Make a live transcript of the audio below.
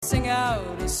sing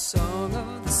out a song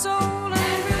of the soul.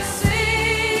 And we'll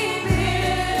sing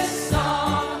this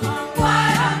song.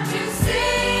 Why don't you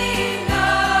sing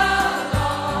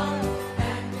along?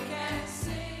 And we can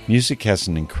sing. Music has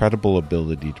an incredible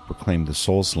ability to proclaim the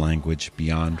soul's language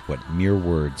beyond what mere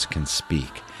words can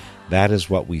speak. That is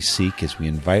what we seek as we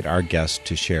invite our guests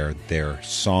to share their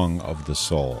song of the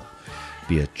soul.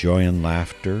 Be it joy and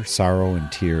laughter, sorrow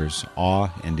and tears, awe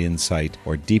and insight,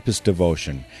 or deepest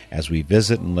devotion, as we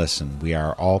visit and listen, we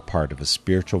are all part of a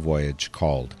spiritual voyage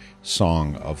called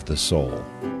Song of the Soul.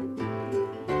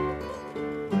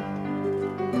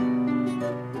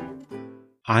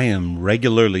 I am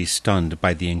regularly stunned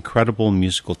by the incredible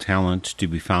musical talent to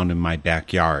be found in my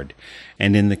backyard.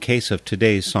 And in the case of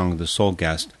today's Song of the Soul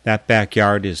guest, that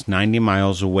backyard is 90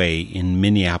 miles away in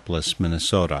Minneapolis,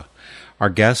 Minnesota. Our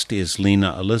guest is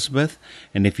Lena Elizabeth,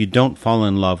 and if you don't fall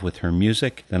in love with her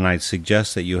music, then I'd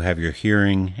suggest that you have your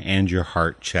hearing and your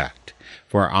heart checked.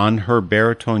 For on her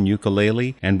baritone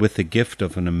ukulele, and with the gift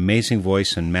of an amazing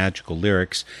voice and magical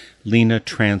lyrics, Lena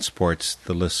transports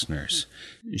the listeners.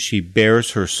 She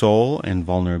bears her soul and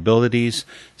vulnerabilities,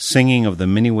 singing of the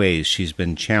many ways she's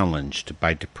been challenged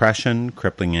by depression,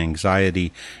 crippling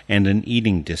anxiety, and an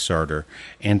eating disorder,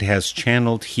 and has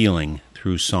channeled healing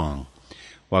through song.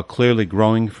 While clearly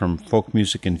growing from folk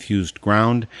music-infused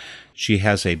ground, she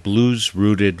has a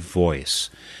blues-rooted voice.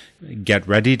 Get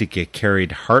ready to get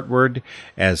carried heartward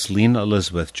as Lena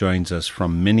Elizabeth joins us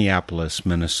from Minneapolis,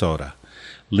 Minnesota.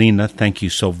 Lena, thank you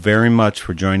so very much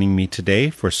for joining me today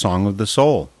for Song of the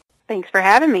Soul. Thanks for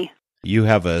having me. You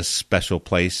have a special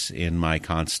place in my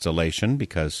constellation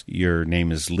because your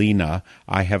name is Lena.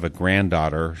 I have a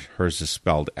granddaughter. Hers is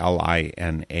spelled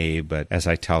Lina, but as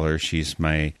I tell her, she's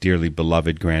my dearly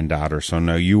beloved granddaughter. So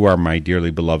no, you are my dearly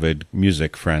beloved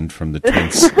music friend from the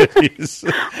Twin Cities.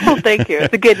 Well, thank you.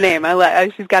 It's a good name.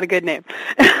 She's got a good name.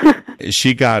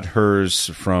 She got hers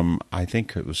from, I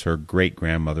think it was her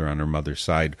great-grandmother on her mother's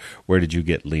side. Where did you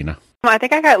get Lena? I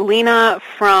think I got Lena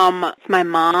from my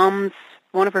mom's,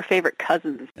 one of her favorite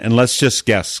cousins. And let's just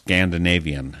guess,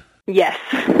 Scandinavian. Yes.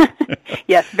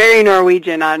 Yes, very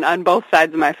Norwegian on both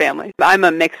sides of my family. I'm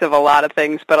a mix of a lot of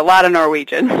things, but a lot of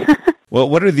Norwegian. Well,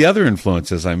 what are the other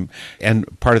influences? And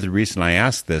part of the reason I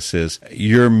ask this is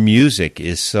your music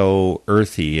is so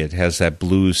earthy. It has that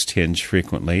blues tinge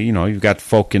frequently. You know, you've got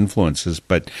folk influences,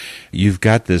 but you've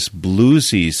got this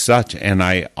bluesy such, and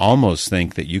I almost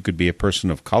think that you could be a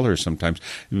person of color sometimes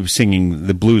singing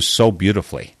the blues so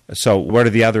beautifully. So what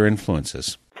are the other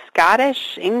influences?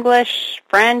 Scottish, English,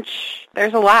 French.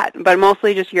 There's a lot, but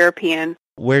mostly just European.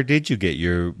 Where did you get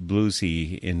your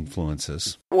bluesy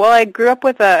influences? Well, I grew up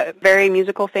with a very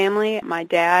musical family. My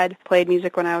dad played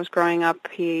music when I was growing up.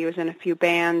 He was in a few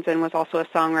bands and was also a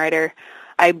songwriter.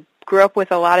 I grew up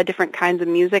with a lot of different kinds of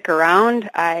music around.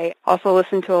 I also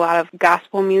listened to a lot of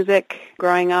gospel music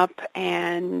growing up,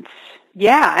 and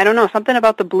yeah, I don't know, something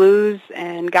about the blues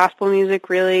and gospel music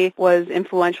really was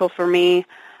influential for me.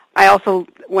 I also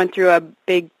went through a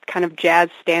big kind of jazz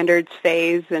standards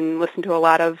phase and listened to a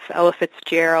lot of Ella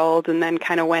Fitzgerald, and then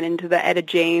kind of went into the Etta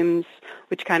James,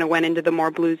 which kind of went into the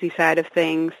more bluesy side of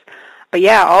things. But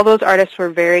yeah, all those artists were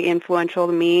very influential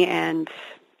to me, and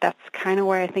that's kind of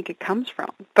where I think it comes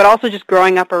from. But also just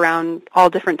growing up around all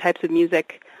different types of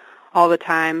music all the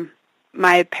time.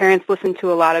 My parents listened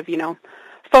to a lot of,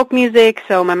 folk music,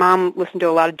 so my mom listened to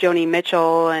a lot of Joni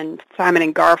Mitchell and Simon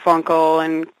and Garfunkel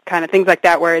and kind of things like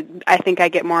that, where I think I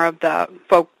get more of the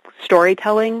folk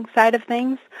storytelling side of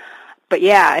things. But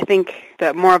yeah, I think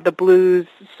that more of the blues,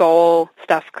 soul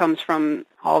stuff comes from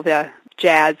all the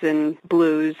jazz and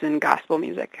blues and gospel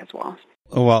music as well.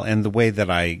 Well, and the way that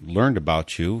I heard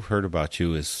about you,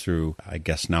 is through, I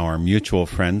guess now our mutual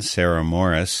friend, Sarah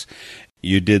Morris.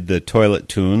 You did the Toilet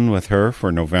Tune with her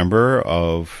for November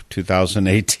of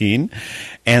 2018.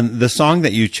 And the song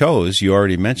that you chose, you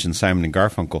already mentioned Simon and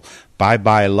Garfunkel, Bye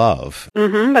Bye Love.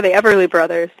 Mm-hmm, by the Everly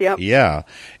Brothers, yep. Yeah,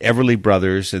 Everly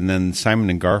Brothers, and then Simon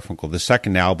and Garfunkel. The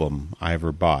second album I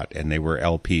ever bought, and they were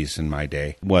LPs in my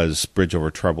day, was Bridge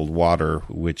Over Troubled Water,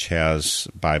 which has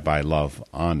Bye Bye Love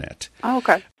on it. Oh,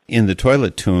 okay. In the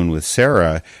Toilet Tune with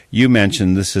Sarah, you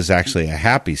mentioned this is actually a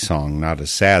happy song, not a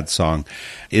sad song.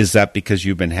 Is that because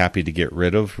you've been happy to get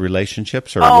rid of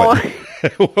relationships, or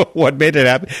what made it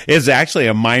happen? It's actually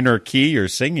a minor key you're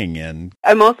singing in.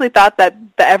 I mostly thought that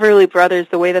the Everly Brothers,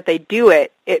 the way that they do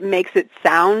it, it makes it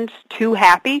sound too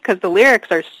happy because the lyrics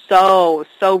are so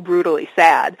brutally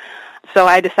sad. So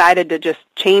I decided to just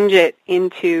change it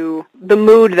into the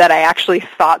mood that I actually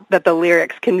thought that the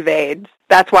lyrics conveyed.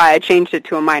 that's why I changed it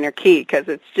to a minor key, because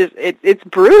it's just it's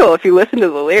brutal if you listen to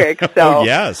the lyrics. So Oh,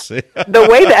 yes. the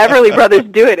way the Everly Brothers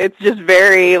do it, it's just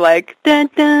very like dun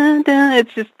dun dun.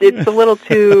 It's a little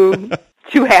too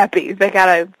happy. They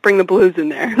gotta bring the blues in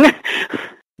there.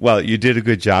 Well, you did a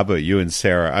good job of it, you and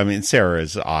Sarah. I mean, Sarah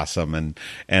is awesome,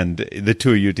 and the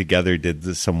two of you together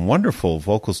did some wonderful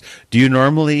vocals. Do you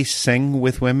normally sing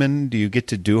with women? Do you get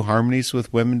to do harmonies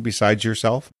with women besides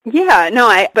yourself? Yeah,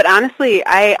 no, but honestly,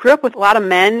 I grew up with a lot of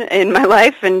men in my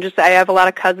life, and I have a lot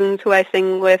of cousins who I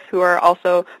sing with who are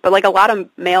also, but like a lot of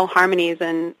male harmonies,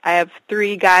 and I have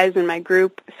 3 guys in my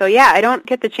group. So yeah, I don't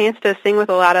get the chance to sing with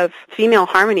a lot of female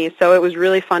harmonies, so it was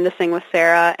really fun to sing with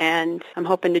Sarah, and I'm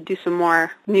hoping to do some more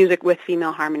music with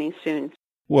female harmonies soon.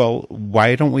 Well,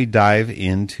 why don't we dive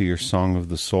into your Song of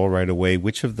the Soul right away?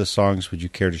 Which of the songs would you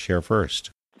care to share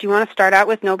first? Do you want to start out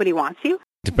with Nobody Wants You?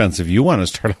 Depends if you want to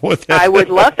start out with it. I would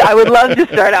love to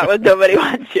start out with Nobody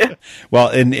Wants You. Well,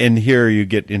 and here you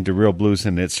get into real blues,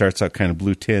 and it starts out kind of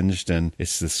blue tinged, and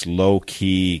it's this low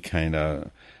key kind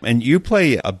of. And you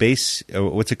play a bass.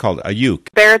 What's it called? A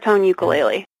uke. Baritone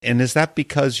ukulele. And is that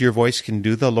because your voice can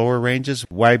do the lower ranges?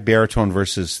 Why baritone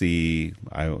versus the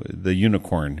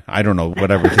unicorn? I don't know,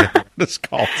 whatever it's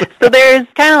called. So there's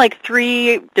kind of like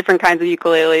 3 different kinds of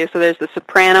ukuleles. So there's the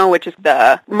soprano, which is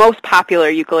the most popular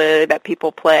ukulele that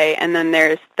people play, and then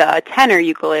there's the tenor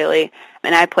ukulele,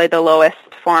 and I play the lowest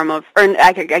form of, or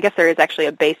I guess there is actually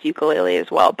a bass ukulele as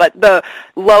well, but the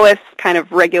lowest kind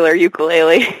of regular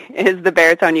ukulele is the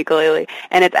baritone ukulele,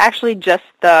 and it's actually just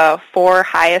the 4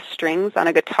 highest strings on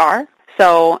a guitar,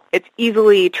 so it's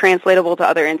easily translatable to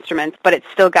other instruments, but it's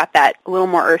still got that a little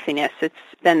more earthiness. It's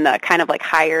then the kind of like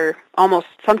higher, almost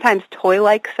sometimes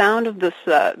toy-like sound of this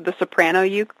the soprano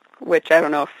uke, which I don't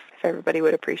know if everybody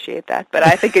would appreciate that, but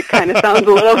I think it kind of sounds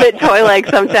a little bit toy-like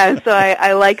sometimes, so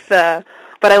I like the...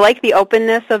 But I like the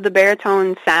openness of the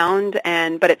baritone sound,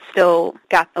 but it's still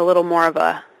got a little more of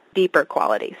a deeper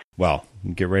qualities. Well,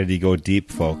 get ready to go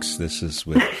deep, folks. This is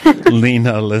with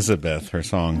Lena Elizabeth, her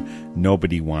song,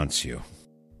 Nobody Wants You.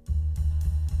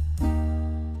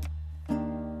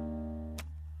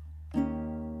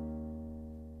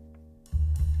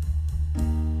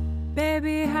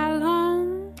 Baby, how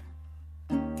long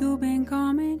you been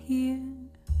coming here?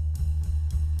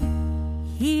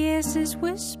 Hears his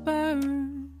whispers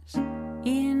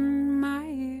in my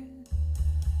ear.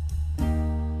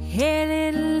 Hey,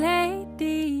 little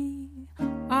lady,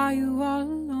 are you all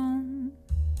alone?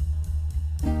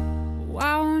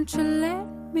 Why won't you let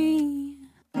me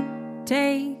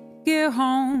take you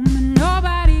home?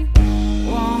 Nobody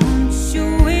wants you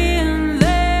in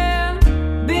their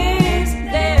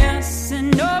business,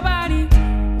 and nobody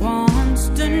wants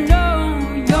to know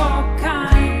your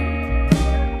kind.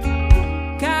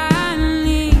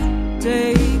 Kindly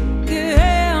take your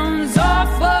hands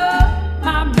off of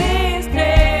my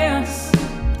business.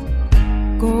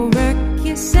 Go wreck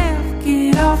yourself,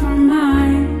 get off my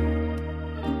mind.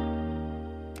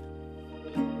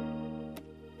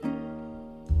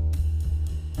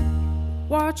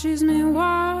 Watches me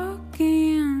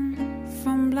walking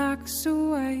from blocks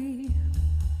away.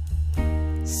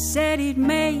 Said he'd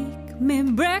make me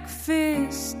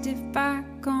breakfast if I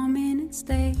come in and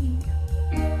stay.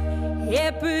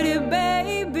 Yeah, pretty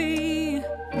baby,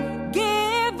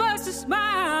 give us a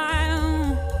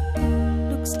smile.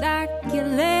 Looks like your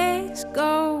legs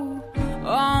go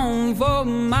on for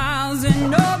miles,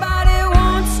 and nobody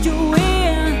wants you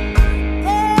in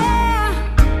their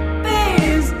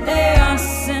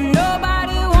business, and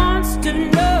nobody wants to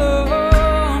know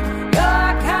your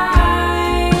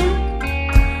kind.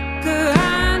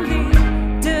 Kindly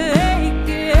take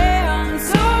your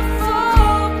hands off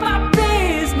of my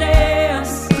business.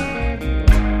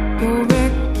 Go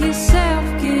wreck yourself,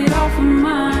 get off of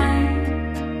mine.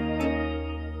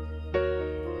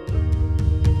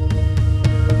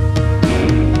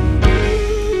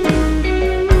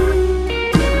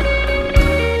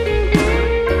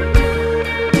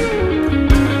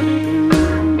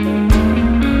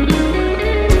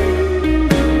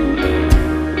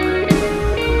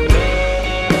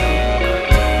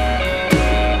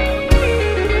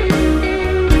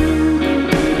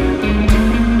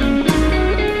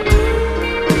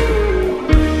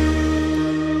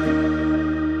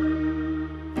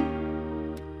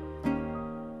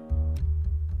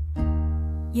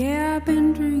 Yeah, I've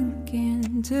been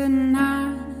drinking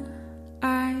tonight.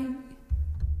 I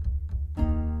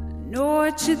know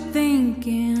what you're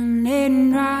thinking,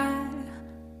 ain't right.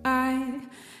 I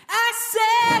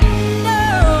said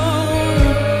no.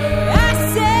 I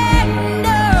said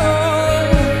no.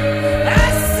 I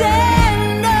said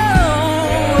no.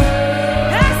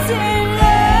 I said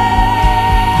no.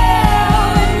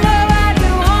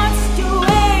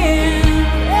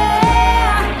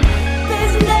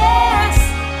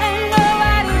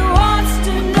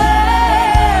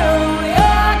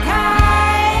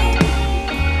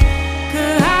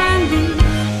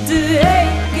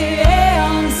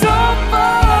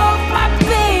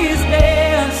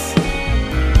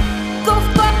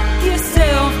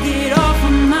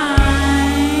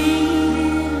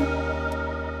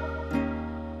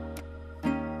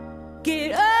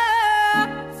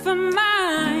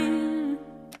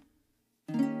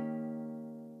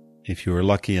 if you were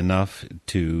lucky enough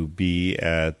to be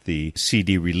at the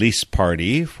CD release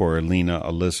party for Lena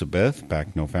Elizabeth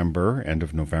back November, end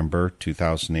of November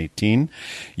 2018,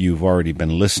 you've already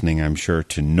been listening, I'm sure,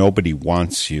 to Nobody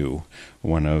Wants You,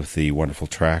 one of the wonderful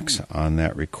tracks on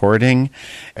that recording.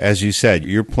 As you said,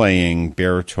 you're playing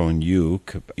baritone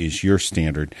uke is your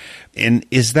standard. And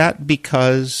is that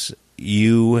because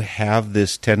you have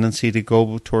this tendency to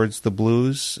go towards the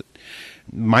blues?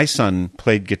 My son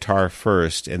played guitar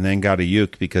first and then got a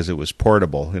uke because it was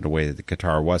portable in a way that the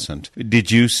guitar wasn't.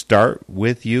 Did you start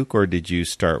with uke or did you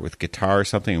start with guitar or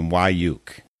something, and why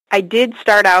uke? I did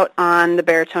start out on the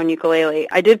baritone ukulele.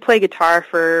 I did play guitar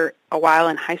for a while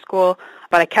in high school,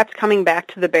 but I kept coming back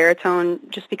to the baritone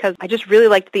just because I just really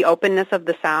liked the openness of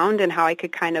the sound and how I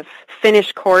could kind of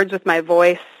finish chords with my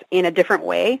voice in a different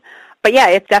way. But yeah,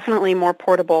 it's definitely more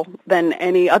portable than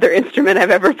any other instrument I've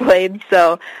ever played,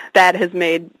 so that has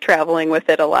made traveling with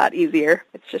it a lot easier.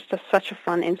 It's just such a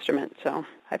fun instrument, so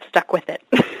I've stuck with it.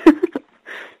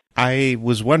 I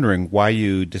was wondering why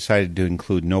you decided to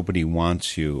include Nobody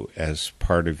Wants You as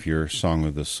part of your Song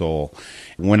of the Soul.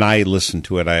 When I listened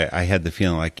to it, I had the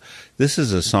feeling like this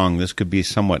is a song, this could be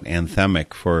somewhat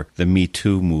anthemic for the Me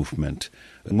Too movement.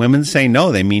 Women say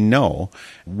no, they mean no.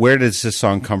 Where does this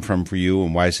song come from for you,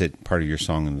 and why is it part of your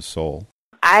Song of the Soul?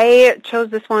 I chose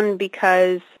this one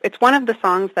because it's one of the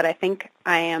songs that I think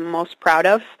I am most proud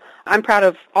of. I'm proud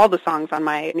of all the songs on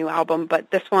my new album, but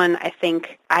this one, I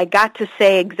think I got to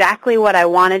say exactly what I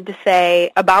wanted to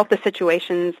say about the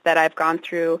situations that I've gone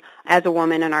through as a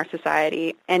woman in our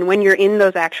society. And when you're in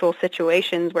those actual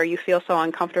situations where you feel so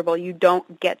uncomfortable, you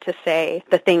don't get to say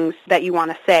the things that you want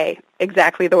to say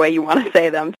exactly the way you want to say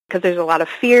them, because there's a lot of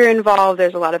fear involved,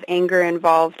 there's a lot of anger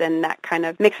involved, and that kind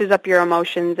of mixes up your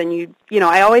emotions. And you know,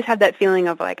 I always had that feeling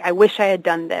of like, I wish I had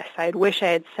done this, I wish I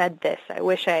had said this, I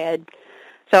wish I had.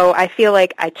 So I feel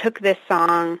like I took this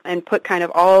song and put kind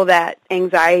of all that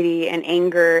anxiety and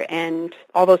anger and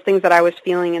all those things that I was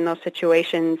feeling in those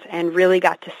situations and really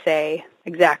got to say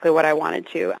exactly what I wanted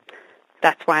to.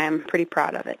 That's why I'm pretty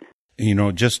proud of it. You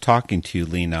know, just talking to you,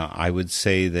 Lena, I would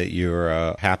say that you're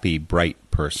a happy, bright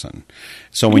person.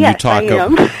 So when yes, you talk, I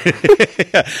am.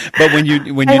 but when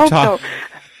you I hope talk,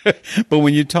 so. but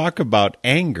when you talk about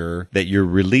anger that you're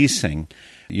releasing,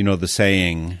 you know, the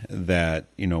saying that,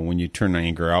 you know, when you turn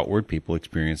anger outward, people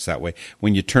experience that way.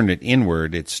 When you turn it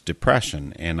inward, it's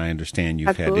depression. And I understand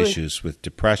you've Absolutely. had issues with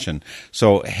depression.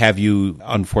 So have you,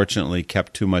 unfortunately,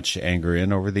 kept too much anger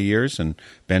in over the years and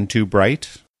been too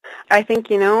bright? I think,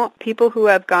 you know, people who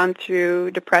have gone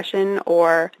through depression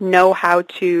or know how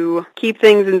to keep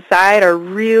things inside are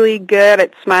really good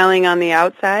at smiling on the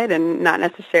outside and not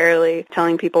necessarily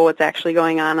telling people what's actually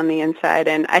going on the inside.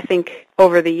 And I think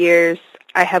over the years,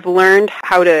 I have learned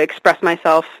how to express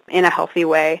myself in a healthy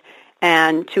way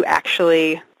and to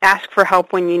actually ask for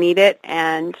help when you need it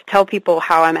and tell people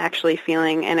how I'm actually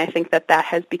feeling. And I think that that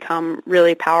has become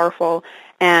really powerful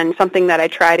and something that I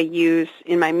try to use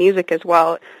in my music as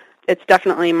well. It's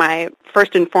definitely my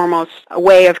first and foremost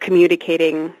way of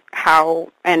communicating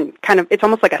how, and kind of, it's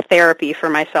almost like a therapy for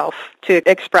myself to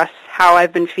express how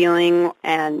I've been feeling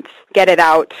and get it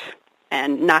out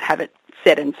and not have it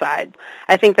sit inside.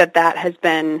 I think that that has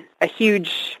been a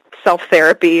huge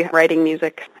self-therapy, writing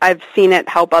music. I've seen it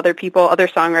help other people. Other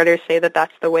songwriters say that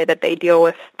that's the way that they deal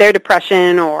with their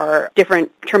depression or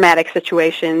different traumatic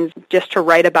situations. Just to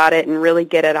write about it and really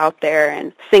get it out there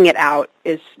and sing it out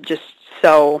is just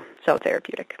so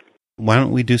therapeutic. Why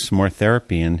don't we do some more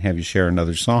therapy and have you share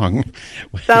another song?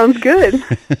 Sounds good.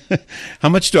 How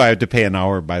much do I have to pay an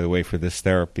hour, by the way, for this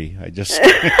therapy? I just...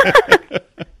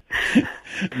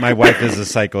 My wife is a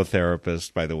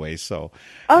psychotherapist, by the way, so...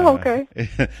 Oh, okay.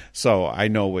 So I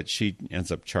know what she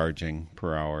ends up charging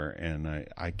per hour, and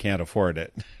I can't afford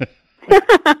it.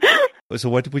 So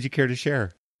what would you care to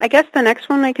share? I guess the next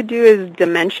one I could do is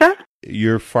Dementia.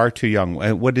 You're far too young.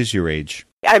 What is your age?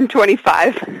 I'm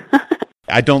 25.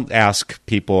 I don't ask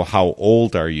people how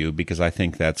old are you because I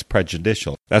think that's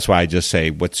prejudicial. That's why I just say,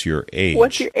 what's your age?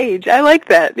 What's your age? I like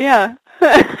that, yeah.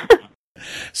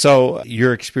 So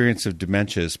your experience of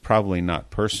dementia is probably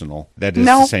not personal. That is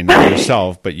No. to say, not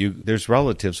yourself, but there's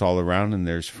relatives all around and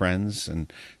there's friends.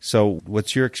 And so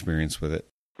what's your experience with it?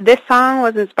 This song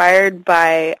was inspired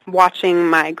by watching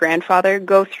my grandfather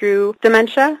go through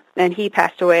dementia, and he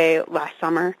passed away last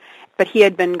summer. But he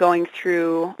had been going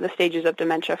through the stages of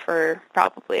dementia for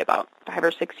probably about 5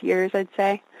 or 6 years, I'd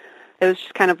say. It was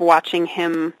just kind of watching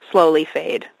him slowly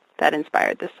fade that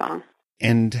inspired this song.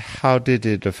 And how did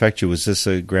it affect you? Was this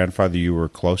a grandfather you were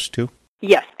close to?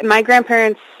 Yes, my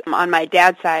grandparents on my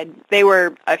dad's side, they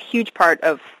were a huge part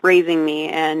of raising me,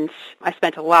 and I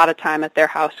spent a lot of time at their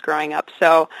house growing up,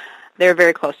 so they're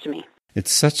very close to me.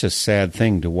 It's such a sad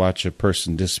thing to watch a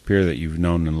person disappear that you've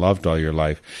known and loved all your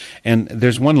life. And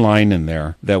there's one line in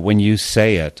there that when you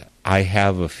say it, I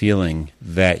have a feeling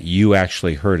that you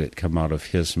actually heard it come out of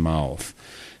his mouth.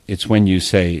 It's when you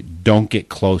say, "Don't get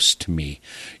close to me."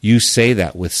 You say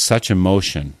that with such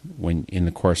emotion when in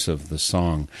the course of the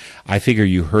song. I figure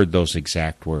you heard those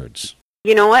exact words.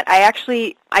 You know what? I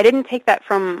didn't take that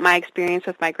from my experience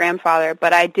with my grandfather,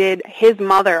 but I did. His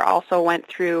mother also went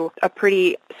through a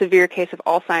pretty severe case of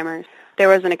Alzheimer's. There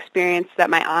was an experience that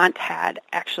my aunt had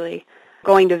actually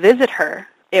going to visit her.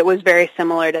 It was very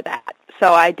similar to that.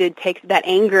 So I did take that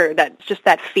anger,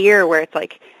 that fear where it's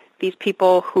like these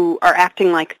people who are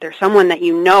acting like they're someone that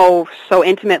you know so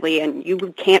intimately and you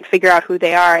can't figure out who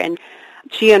they are. And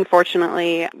she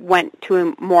unfortunately went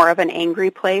to more of an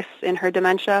angry place in her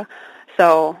dementia.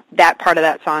 So that part of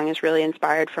that song is really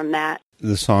inspired from that.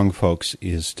 The song, folks,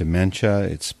 is Dementia.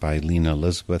 It's by Lena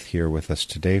Elizabeth here with us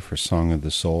today for Song of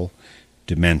the Soul,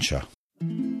 Dementia.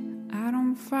 I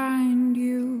don't find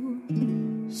you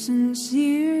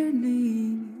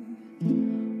sincerely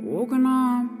woken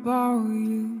up or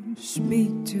you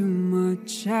speak too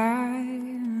much.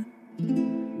 That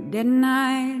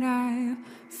night I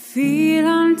feel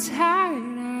I'm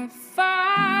tired. I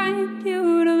find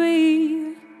you to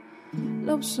be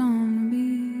love song to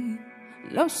me,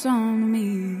 love song to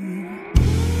me.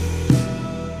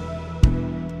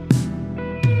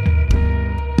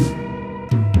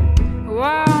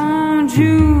 Why won't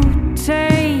you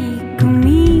take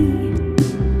me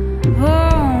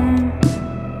home?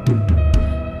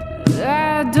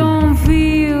 I don't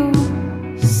feel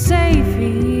safe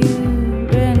here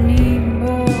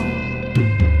anymore.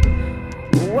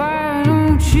 Why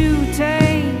don't you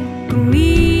take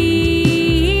me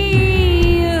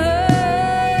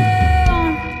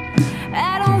home?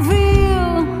 I don't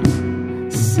feel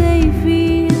safe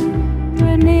here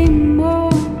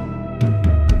anymore.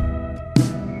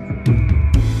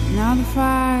 Now the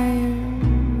fire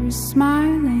is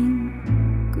smiling.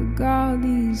 Good God,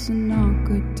 these are not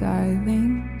good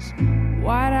tidings.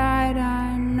 Wide-eyed,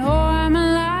 I know I'm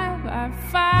alive. I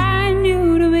find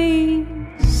you to be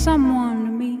someone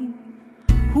to me.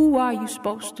 Who are you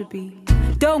supposed to be?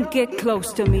 Don't get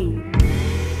close to me.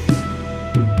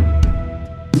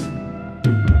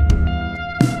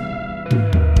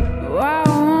 Why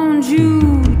won't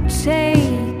you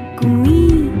take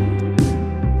me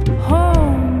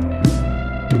home?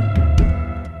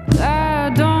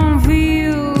 I don't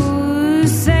feel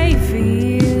safe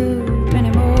here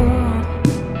anymore.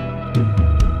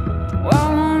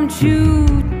 Why won't you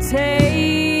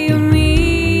take me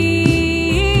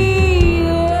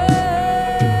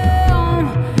home?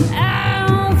 I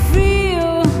don't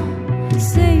feel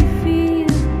safe here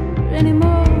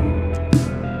anymore.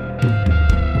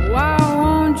 Why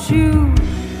won't you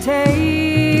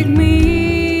take me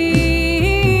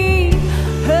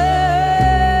home?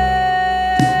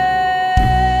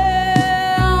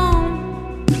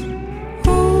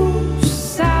 Whose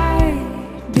side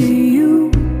do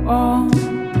you on?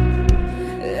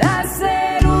 I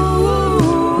said,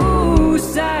 whose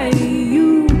side are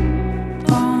you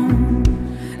on?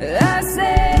 I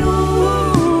said,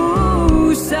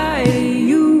 whose side are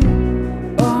you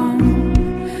on?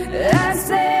 I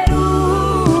said,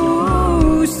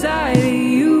 whose side are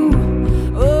you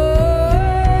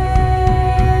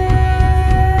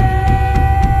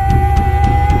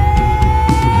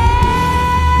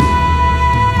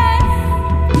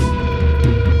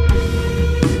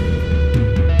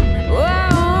Why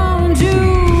won't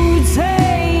you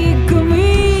take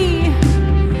me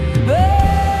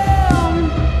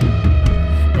home?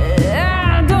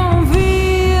 I don't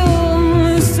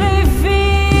feel safe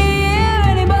here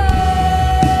anymore.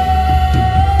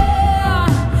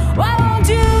 Why won't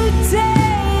you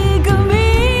take me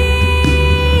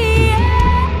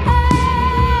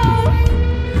home?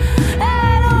 I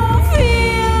don't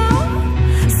feel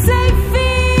safe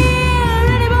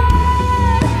here anymore.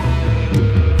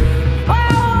 Why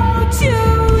won't you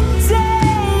take me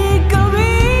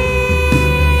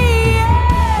home?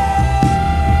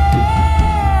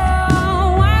 I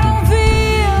don't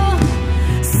feel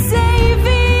safe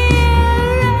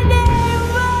here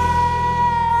anymore.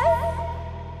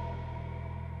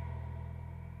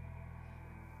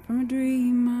 From a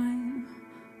dream I'm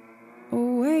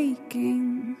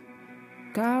awaking,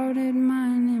 clouded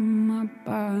mind in my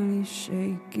body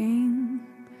shaking.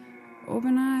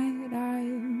 Overnight I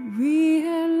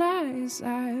realize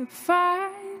I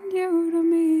find you to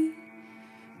me,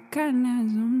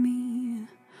 kindness on me.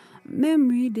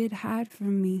 Memory did hide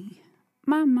from me.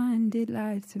 My mind did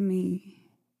lie to me.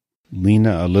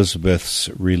 Lena Elizabeth's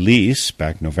release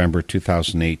back November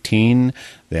 2018.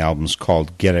 The album's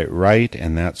called Get It Right,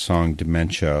 and that song,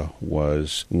 Dementia,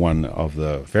 was one of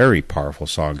the very powerful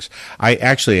songs. I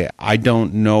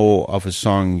don't know of a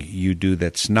song you do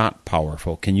that's not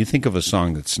powerful. Can you think of a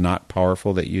song that's not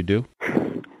powerful that you do?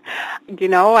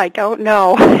 I don't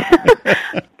know.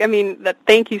 I mean,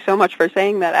 thank you so much for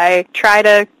saying that. I try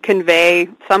to convey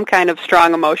some kind of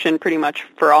strong emotion pretty much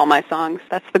for all my songs.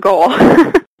 That's the goal.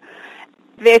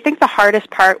 I think the hardest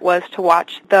part was to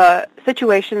watch the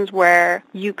situations where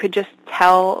you could just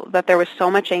tell that there was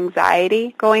so much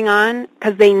anxiety going on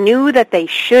because they knew that they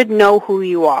should know who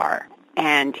you are,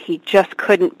 and he just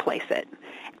couldn't place it.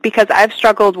 Because I've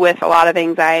struggled with a lot of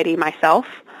anxiety myself.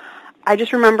 I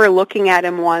just remember looking at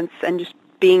him once and just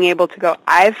being able to go,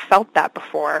 I've felt that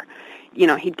before.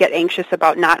 He'd get anxious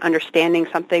about not understanding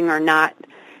something or not,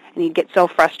 and he'd get so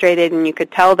frustrated, and you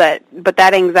could tell that. But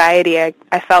that anxiety, I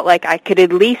felt like I could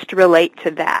at least relate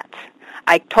to that.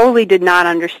 I totally did not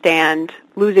understand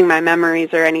losing my memories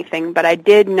or anything, but I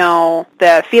did know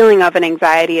the feeling of an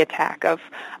anxiety attack, of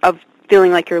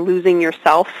feeling like you're losing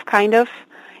yourself, kind of.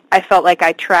 I felt like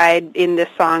I tried in this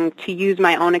song to use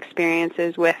my own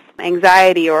experiences with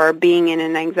anxiety or being in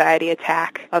an anxiety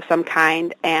attack of some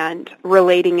kind and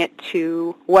relating it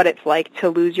to what it's like to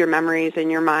lose your memories in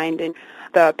your mind and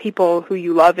the people who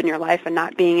you love in your life and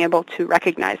not being able to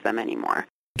recognize them anymore.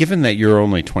 Given that you're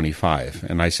only 25,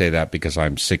 and I say that because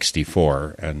I'm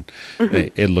 64, and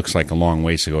it looks like a long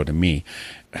ways ago to me,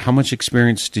 how much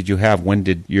experience did you have? When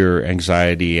did your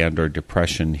anxiety and or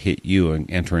depression hit you and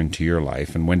enter into your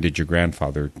life? And when did your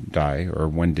grandfather die, or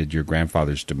when did your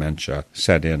grandfather's dementia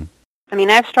set in? I mean,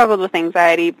 I've struggled with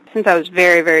anxiety since I was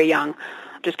very, very young,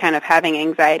 just kind of having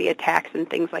anxiety attacks and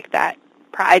things like that.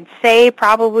 I'd say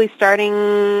probably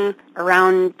starting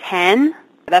around 10.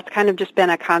 That's kind of just been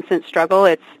a constant struggle.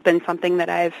 It's been something that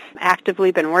I've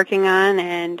actively been working on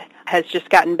and has just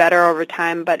gotten better over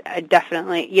time, but I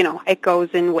definitely, it goes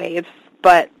in waves.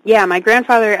 But yeah, my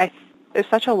grandfather, it was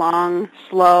such a long,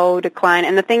 slow decline.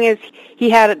 And the thing is, he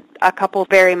had a couple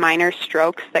very minor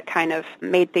strokes that kind of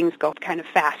made things go kind of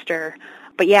faster.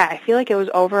 But yeah, I feel like it was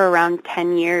over around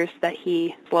 10 years that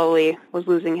he slowly was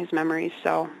losing his memories.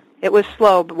 So it was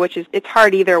slow, it's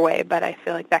hard either way, but I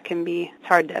feel like it's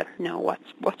hard to know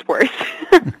what's worse.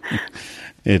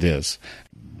 It is.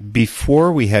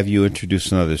 Before we have you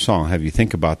introduce another song, have you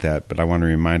think about that, but I want to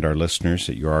remind our listeners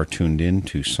that you are tuned in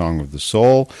to Song of the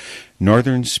Soul.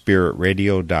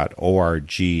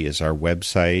 NorthernSpiritRadio.org is our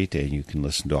website, and you can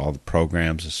listen to all the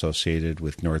programs associated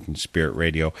with Northern Spirit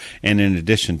Radio. And in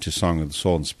addition to Song of the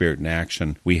Soul and Spirit in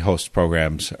Action, we host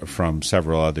programs from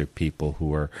several other people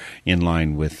who are in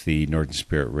line with the Northern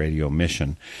Spirit Radio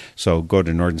mission. So go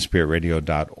to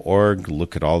NorthernSpiritRadio.org,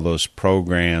 look at all those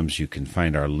programs. You can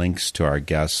find our links to our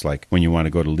guests, like when you want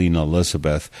to go to Lena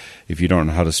Elizabeth. If you don't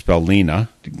know how to spell Lena,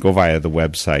 go via the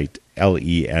website,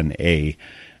 Lena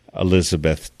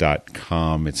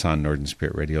Elizabeth.com. It's on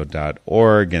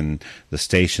NorthernSpiritRadio.org, and the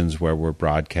stations where we're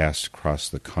broadcast across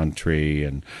the country,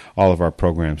 and all of our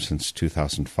programs since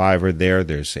 2005 are there.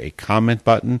 There's a comment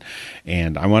button,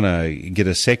 and I want to get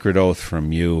a sacred oath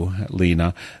from you,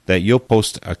 Lena, that you'll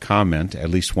post a comment, at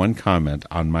least one comment,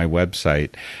 on my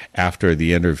website after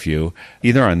the interview,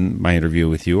 either on my interview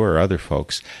with you or other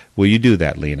folks. Will you do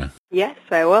that, Lena? Yes,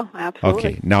 I will. Absolutely.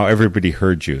 Okay. Now everybody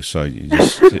heard you, so you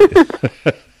just...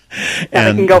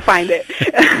 I can go find it.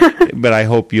 But I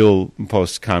hope you'll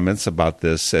post comments about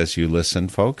this as you listen,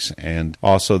 folks. And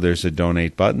also there's a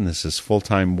donate button. This is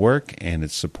full-time work, and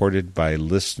it's supported by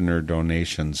listener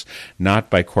donations, not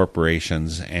by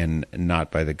corporations and not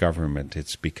by the government.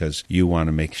 It's because you want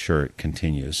to make sure it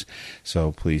continues.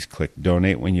 So please click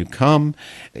donate when you come.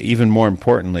 Even more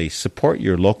importantly, support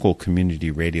your local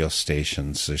community radio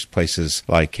stations. There's places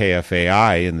like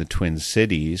KFAI in the Twin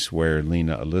Cities where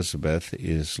Lena Elizabeth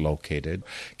is located.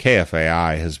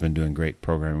 KFAI has been doing great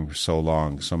programming for so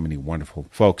long, so many wonderful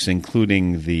folks,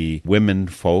 including the Women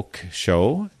Folk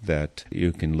show that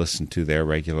you can listen to there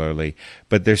regularly.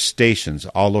 But there's stations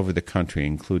all over the country,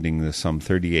 including the some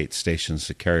 38 stations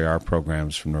that carry our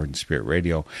programs from Northern Spirit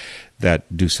Radio,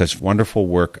 that do such wonderful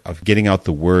work of getting out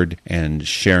the word and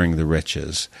sharing the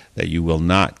riches that you will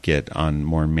not get on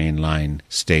more mainline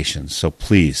stations. So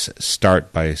please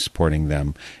start by supporting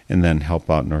them and then help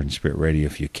out Northern Spirit Radio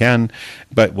if you can.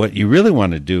 But what you really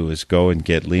want to do is go and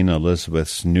get Lena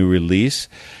Elizabeth's new release.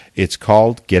 It's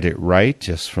called Get It Right,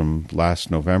 just from last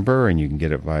November, and you can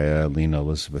get it via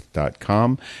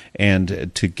lenaelizabeth.com.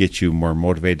 And to get you more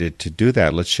motivated to do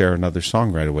that, let's share another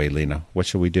song right away, Lena. What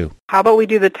shall we do? How about we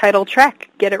do the title track,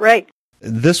 Get It Right?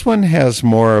 This one has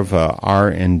more of a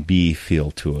R&B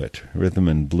feel to it, rhythm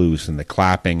and blues, and the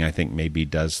clapping I think maybe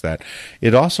does that.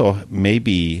 It also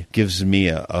maybe gives me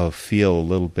a feel a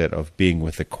little bit of being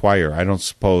with the choir. I don't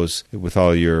suppose with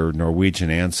all your Norwegian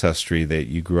ancestry that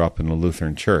you grew up in a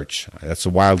Lutheran church. That's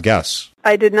a wild guess.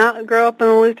 I did not grow up in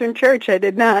a Lutheran church. I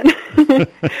did not.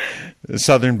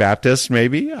 Southern Baptist,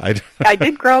 maybe? I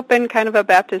did grow up in kind of a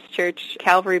Baptist church.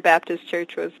 Calvary Baptist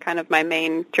Church was kind of my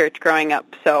main church growing up,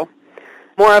 so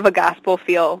more of a gospel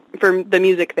feel for the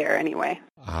music there anyway.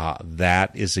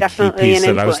 That is a Definitely key piece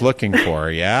an that I was influence. looking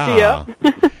for, yeah.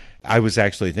 Yeah. I was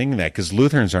actually thinking that because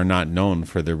Lutherans are not known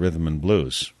for their rhythm and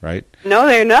blues, right? No,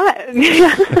 they're not.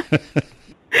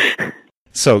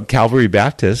 So Calvary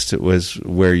Baptist was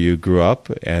where you grew up,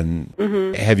 and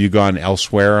have you gone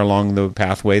elsewhere along the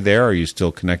pathway there? Are you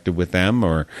still connected with them,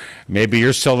 or maybe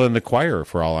you're still in the choir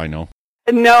for all I know?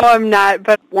 No, I'm not,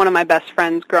 but one of my best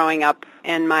friends growing up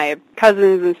and my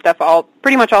cousins and stuff,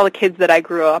 pretty much all the kids that I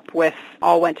grew up with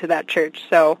all went to that church.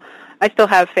 So I still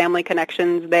have family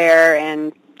connections there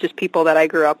and just people that I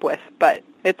grew up with, but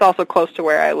it's also close to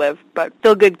where I live, but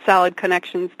still good, solid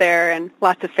connections there and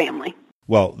lots of family.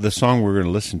 Well, the song we're going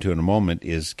to listen to in a moment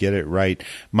is Get It Right.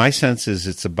 My sense is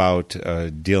it's about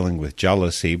dealing with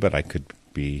jealousy, but I could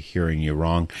be hearing you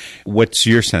wrong. What's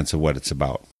your sense of what it's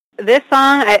about? This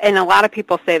song, and a lot of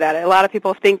people say that, a lot of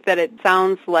people think that it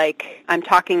sounds like I'm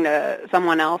talking to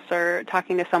someone else or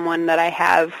talking to someone that I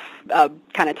have a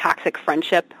kind of toxic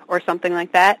friendship or something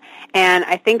like that. And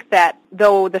I think that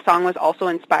though the song was also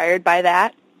inspired by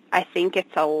that, I think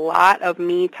it's a lot of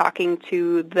me talking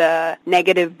to the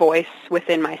negative voice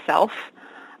within myself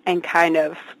and kind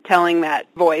of telling that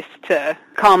voice to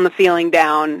calm the feeling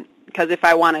down, because if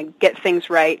I want to get things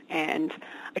right and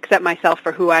accept myself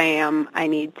for who I am, I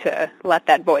need to let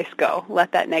that voice go,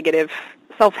 let that negative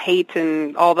self-hate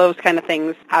and all those kind of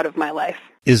things out of my life.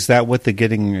 Is that what the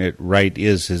getting it right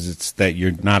is it's that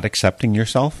you're not accepting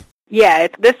yourself? Yeah,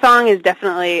 this song is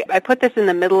definitely, I put this in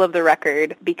the middle of the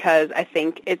record because I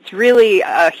think it's really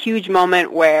a huge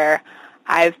moment where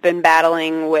I've been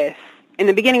battling with, in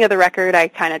the beginning of the record, I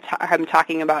kind of I'm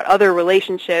talking about other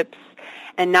relationships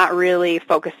and not really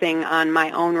focusing on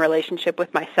my own relationship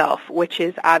with myself, which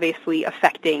is obviously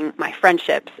affecting my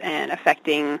friendships and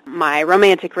affecting my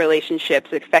romantic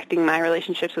relationships, affecting my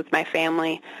relationships with my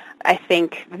family. I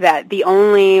think that the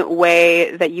only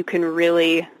way that you can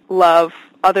really love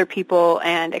other people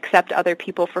and accept other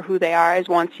people for who they are is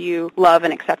once you love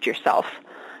and accept yourself.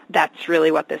 That's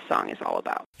really what this song is all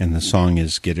about. And the song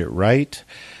is Get It Right,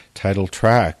 title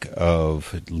track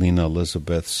of Lena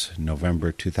Elizabeth's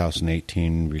November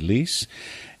 2018 release.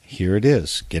 Here it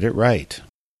is, Get It Right.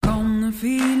 Calm the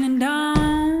feeling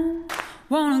down,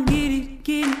 wanna get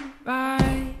it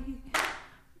right.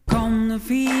 Calm the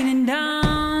feeling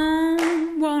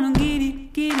down, wanna get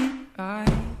it right.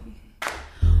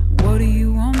 What do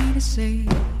you want me to say?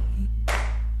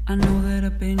 I know that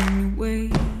I've been in your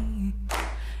way.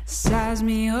 Size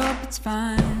me up, it's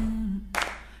fine.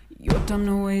 Your time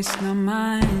to waste, not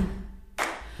mine.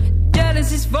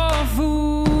 Jealousy's for a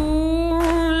fool,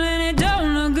 and it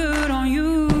don't look good on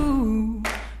you.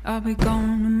 I'll be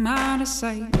gone, I'm out of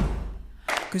sight,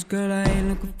 'cause girl, I ain't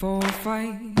looking for a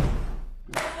fight.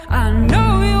 I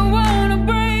know you wanna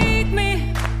break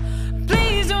me,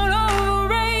 please don't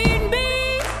overrate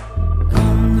me.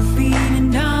 Calm the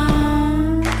feeling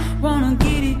down, wanna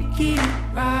get it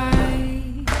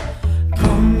right.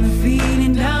 Calm the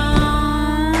feeling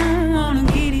down, wanna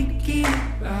get it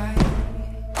right.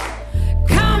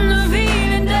 Calm the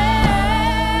feeling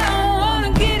down,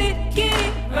 wanna get it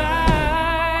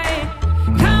right.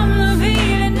 Calm the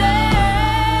feeling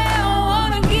down,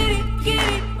 wanna get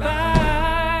it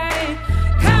right.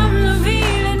 Calm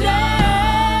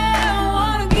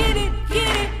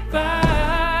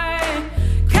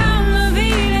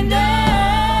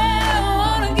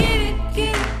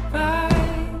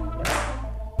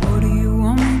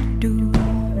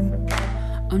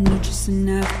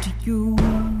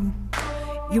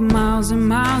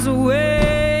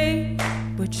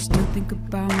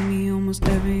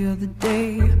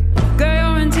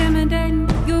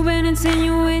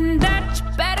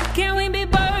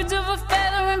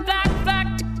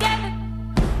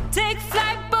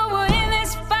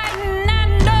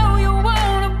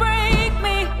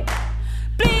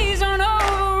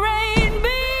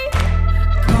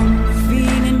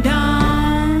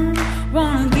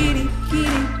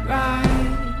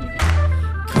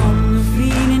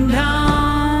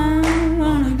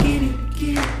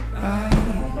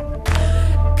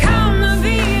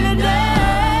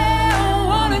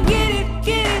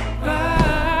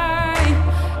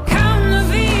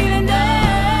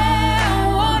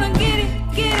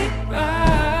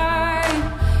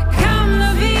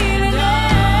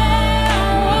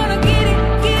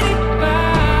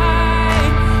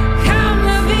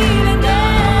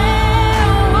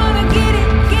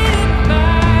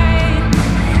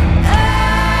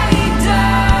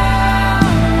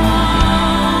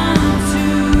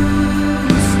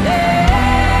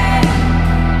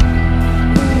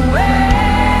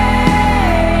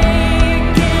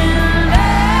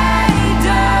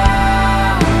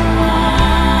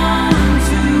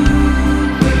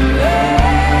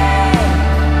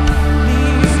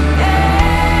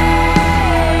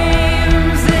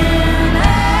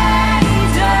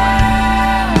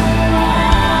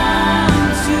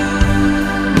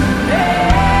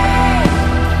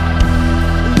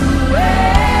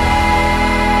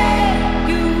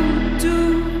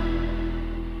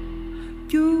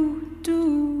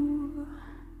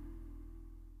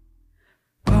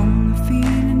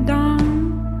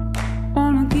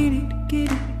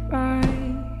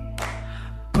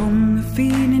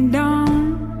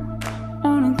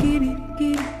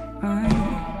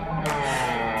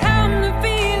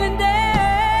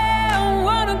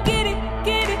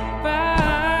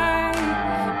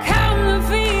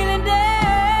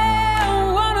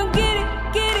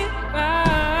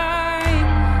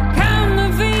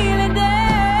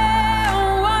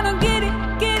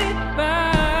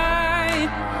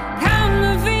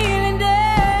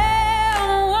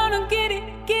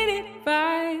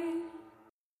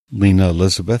Lena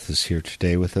Elizabeth is here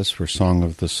today with us for Song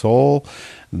of the Soul.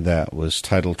 That was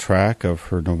title track of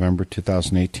her November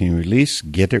 2018 release,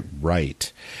 Get It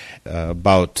Right,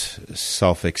 about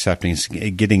self-acceptance,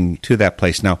 getting to that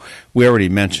place. Now, we already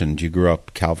mentioned you grew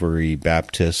up Calvary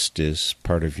Baptist is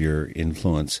part of your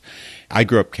influence. I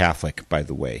grew up Catholic, by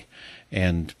the way,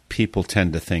 and people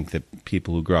tend to think that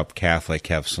people who grow up Catholic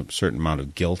have some certain amount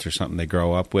of guilt or something they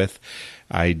grow up with.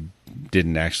 I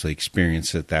didn't actually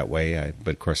experience it that way,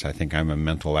 but of course I think I'm a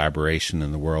mental aberration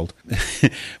in the world.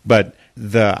 But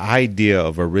the idea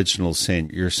of original sin,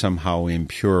 you're somehow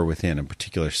impure within, a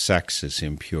particular sex is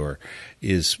impure,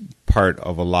 is part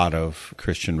of a lot of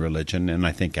Christian religion, and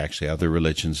I think actually other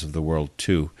religions of the world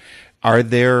too. Are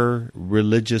there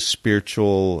religious,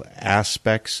 spiritual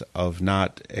aspects of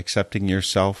not accepting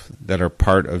yourself that are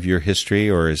part of your history,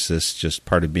 or is this just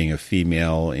part of being a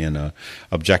female in a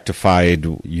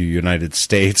objectified United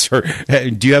States? Or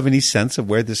do you have any sense of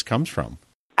where this comes from?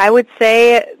 I would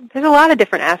say there's a lot of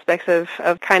different aspects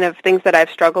of kind of things that I've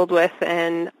struggled with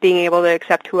and being able to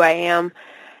accept who I am.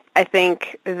 I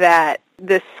think that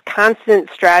this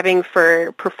constant striving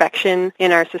for perfection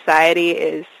in our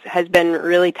society has been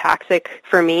really toxic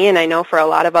for me, and I know for a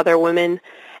lot of other women.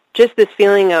 Just this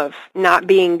feeling of not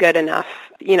being good enough,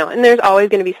 and there's always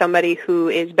going to be somebody who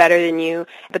is better than you,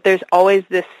 but there's always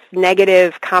this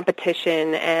negative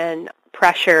competition and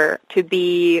pressure to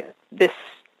be this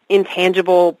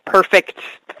intangible, perfect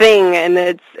thing,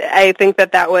 and I think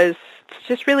that was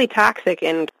just really toxic,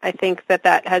 and I think that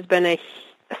has been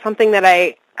something that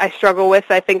I struggle with.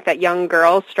 I think that young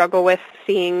girls struggle with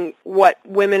seeing what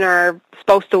women are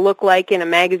supposed to look like in a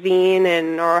magazine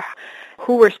or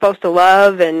who we're supposed to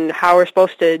love and how we're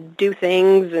supposed to do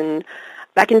things, and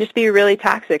that can just be really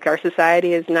toxic. Our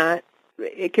society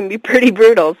it can be pretty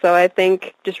brutal. So I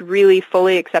think just really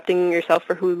fully accepting yourself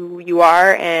for who you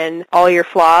are and all your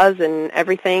flaws and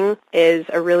everything is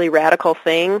a really radical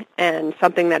thing and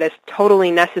something that is totally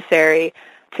necessary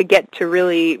to get to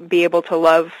really be able to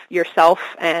love yourself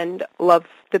and love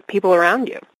the people around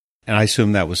you. And I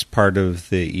assume that was part of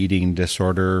the eating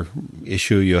disorder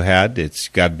issue you had. It's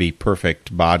got to be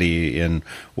perfect body in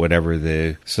whatever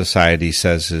the society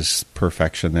says is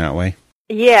perfection that way.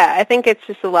 Yeah, I think it's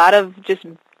just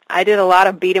I did a lot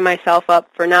of beating myself up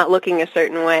for not looking a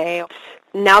certain way.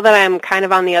 Now that I'm kind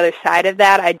of on the other side of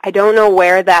that, I don't know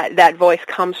where that voice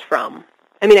comes from.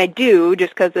 I mean, I do,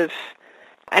 just because of...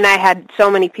 And I had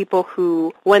so many people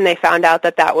who, when they found out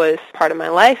that was part of my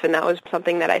life and that was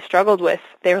something that I struggled with,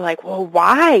 they were like, well,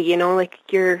 why?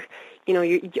 You're,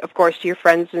 of course, your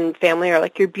friends and family are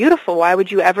like, you're beautiful. Why would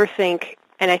you ever think?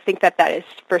 And I think that is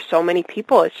for so many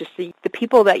people. It's just the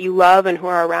people that you love and who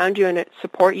are around you and that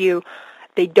support you,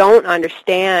 they don't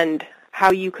understand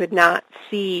how you could not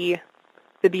see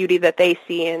the beauty that they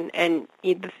see, and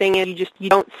the thing is, you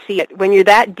don't see it. When you're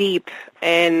that deep,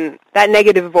 and that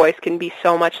negative voice can be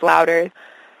so much louder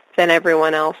than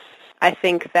everyone else. I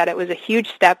think that it was a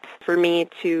huge step for me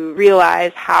to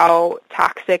realize how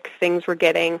toxic things were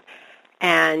getting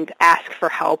and ask for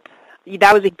help.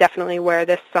 That was definitely where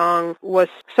this song was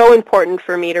so important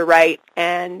for me to write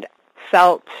and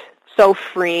felt so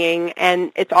freeing,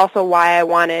 and it's also why I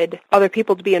wanted other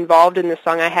people to be involved in this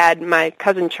song. I had my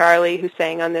cousin Charlie who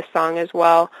sang on this song as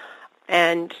well,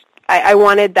 and I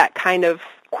wanted that kind of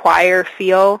choir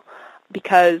feel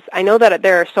because I know that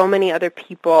there are so many other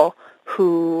people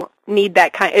who need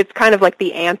that it's kind of like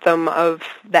the anthem of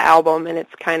the album, and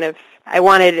it's kind of, I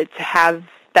wanted it to have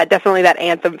definitely that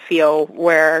anthem feel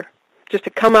where just to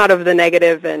come out of the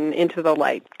negative and into the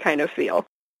light kind of feel.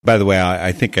 By the way,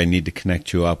 I think I need to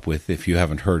connect you up with, if you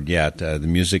haven't heard yet, the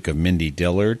music of Mindy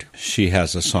Dillard. She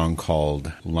has a song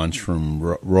called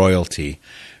Lunchroom Royalty,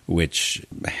 which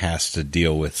has to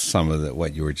deal with some of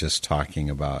what you were just talking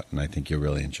about, and I think you'll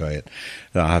really enjoy it.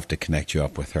 I'll have to connect you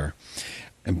up with her.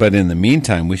 But in the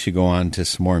meantime, we should go on to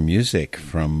some more music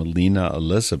from Lena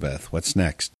Elizabeth. What's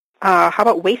next? How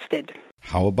about Wasted?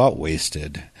 How about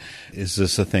Wasted? Is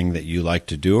this a thing that you like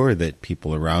to do or that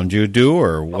people around you do,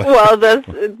 or what? Well,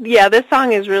 this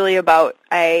song is really about,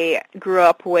 I grew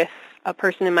up with a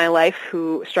person in my life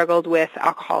who struggled with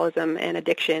alcoholism and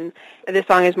addiction. This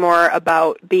song is more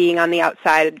about being on the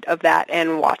outside of that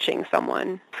and watching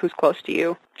someone who's close to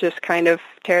you just kind of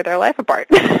tear their life apart.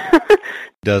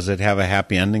 Does it have a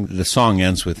happy ending? The song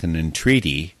ends with an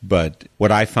entreaty, but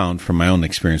what I found from my own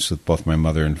experience with both my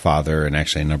mother and father, and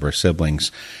actually a number of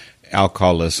siblings,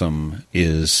 alcoholism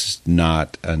is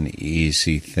not an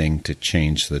easy thing to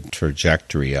change the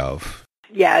trajectory of.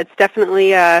 Yeah, it's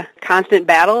definitely a constant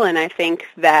battle, and I think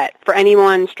that for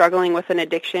anyone struggling with an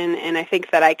addiction, and I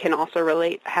think that I can also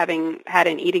relate having had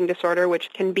an eating disorder,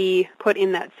 which can be put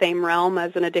in that same realm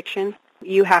as an addiction,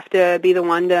 you have to be the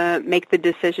one to make the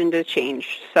decision to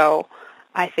change. So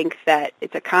I think that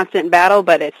it's a constant battle,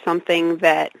 but it's something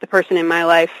that the person in my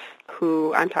life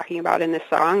who I'm talking about in this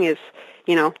song is,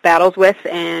 battles with,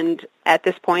 and at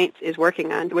this point is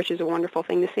working on, which is a wonderful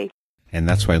thing to see. And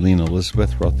that's why Lena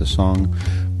Elizabeth wrote the song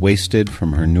Wasted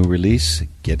from her new release,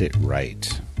 Get It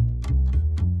Right.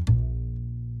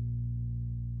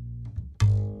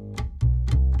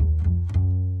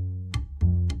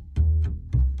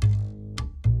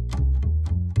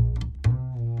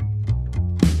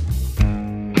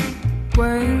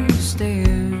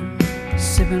 Wasted,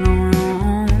 sipping on your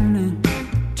own and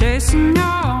chasing your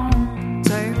own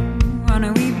tail.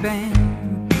 Honey, we've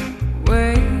been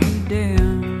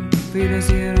waiting for you to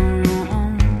see it on your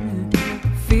own.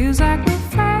 It feels like we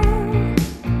failed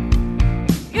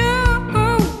you,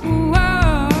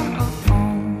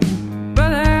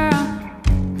 brother.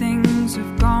 Things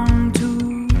have gone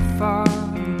too far.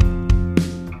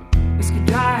 Whiskey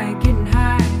dry, getting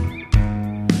high,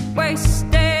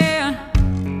 wasted.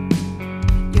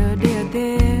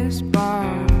 This bar,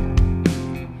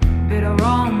 bit of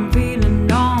wrong, feeling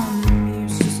numb.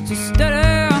 Used just to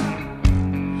stutter,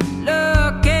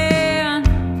 looking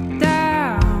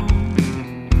down,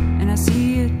 and I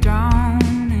see you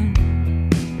drowning,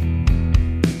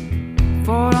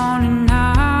 fall on it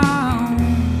now,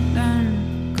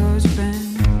 then, 'cause you've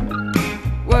been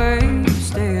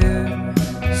wasted,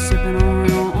 sipping on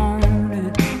your own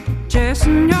and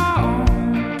chasing your own.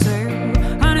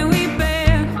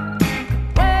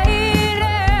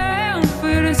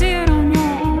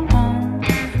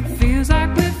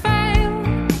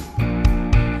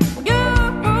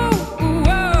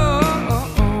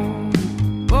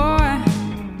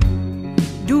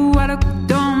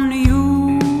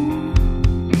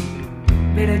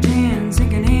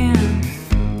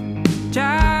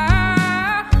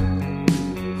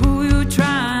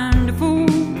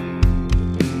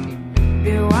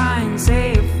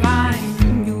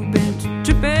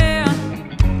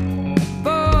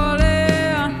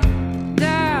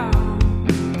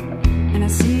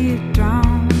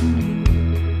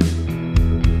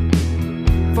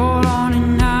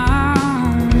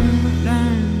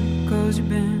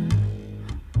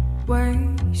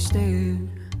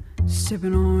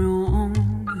 Sipping on your own,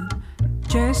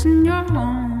 chasing your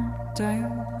own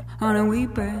tail. Honey,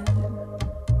 we've been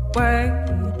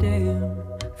waiting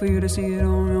for you to see it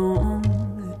on your own.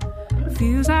 It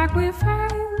feels like we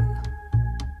failed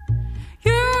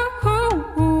you.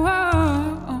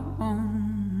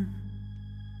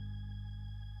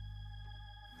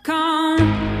 Come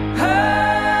home, come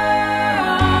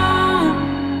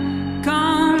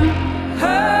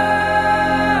home,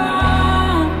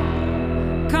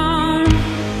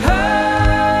 come home,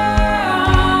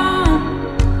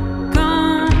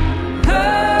 come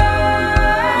home,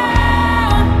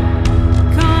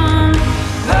 come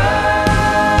home,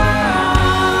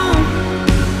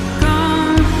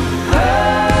 come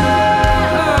home.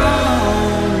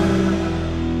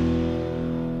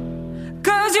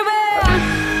 'Cause you've been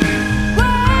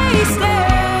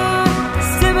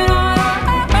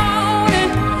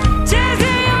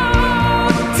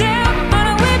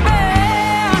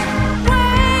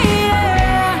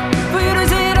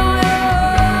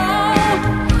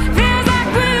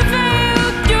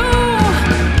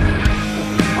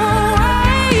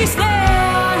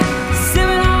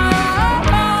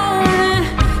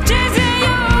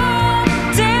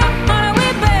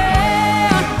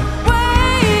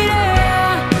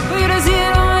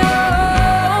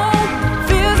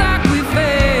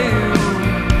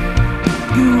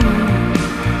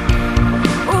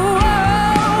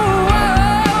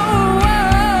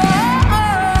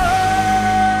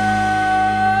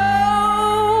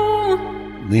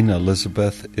Lena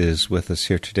Elizabeth is with us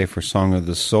here today for Song of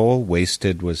the Soul.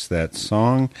 Wasted was that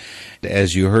song.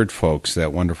 As you heard, folks,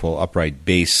 that wonderful upright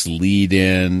bass lead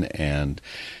in, and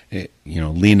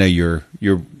Lena, you're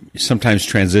sometimes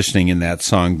transitioning in that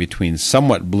song between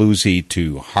somewhat bluesy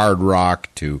to hard rock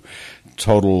to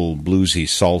total bluesy,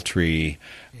 sultry.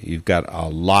 You've got a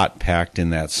lot packed in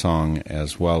that song,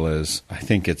 as well as I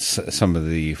think it's some of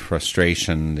the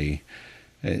frustration,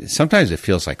 sometimes it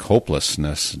feels like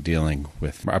hopelessness dealing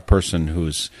with a person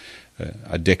whose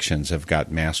addictions have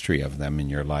got mastery of them in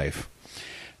your life.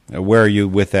 Where are you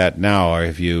with that now? Or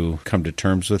have you come to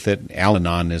terms with it?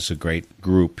 Al-Anon is a great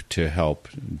group to help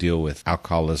deal with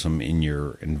alcoholism in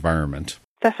your environment.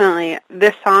 Definitely.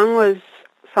 This song was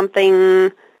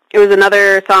something It was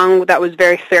another song that was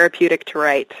very therapeutic to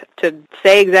write, to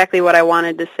say exactly what I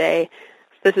wanted to say.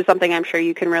 This is something I'm sure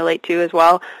you can relate to as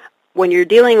well. When you're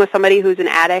dealing with somebody who's an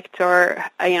addict or,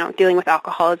 dealing with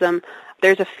alcoholism,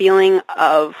 there's a feeling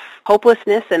of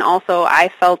hopelessness, and also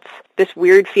I felt this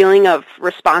weird feeling of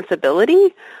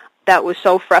responsibility that was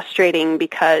so frustrating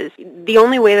because the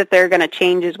only way that they're going to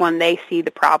change is when they see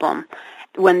the problem,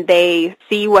 when they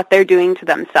see what they're doing to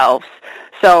themselves.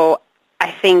 So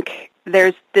I think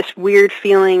there's this weird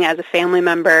feeling as a family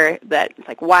member that,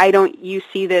 like, why don't you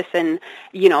see this? And,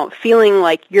 feeling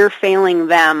like you're failing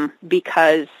them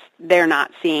because they're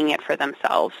not seeing it for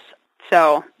themselves.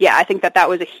 So, yeah, I think that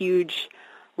was a huge,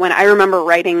 when I remember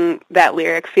writing that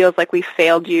lyric, feels like we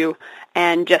failed you,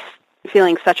 and just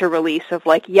feeling such a release of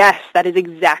like, yes, that is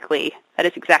exactly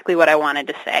what I wanted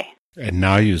to say. And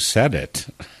now you said it.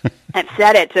 I've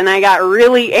said it, and I got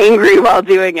really angry while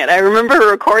doing it. I remember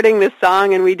recording this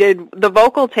song, and the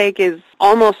vocal take is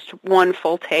almost one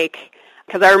full take,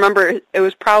 because I remember it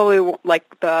was probably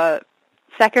like the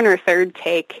second or third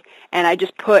take, and I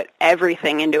just put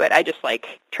everything into it. I just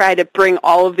tried to bring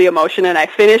all of the emotion, and I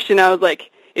finished, and I was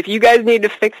like, if you guys need to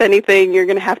fix anything, you're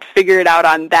going to have to figure it out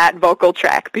on that vocal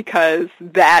track, because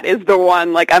that is the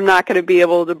one. I'm not going to be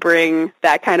able to bring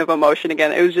that kind of emotion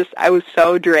again. It was just, I was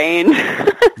so drained.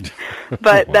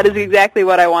 But wow. That is exactly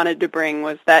what I wanted to bring,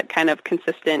 was that kind of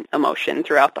consistent emotion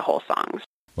throughout the whole songs.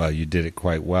 Well, you did it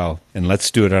quite well. And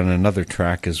let's do it on another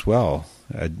track as well.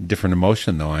 A different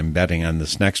emotion, though, I'm betting, on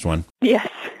this next one. Yes.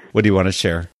 What do you want to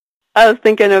share? I was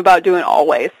thinking about doing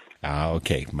Always.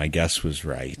 Okay. My guess was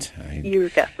right. Your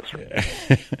guess was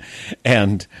right.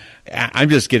 And I'm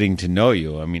just getting to know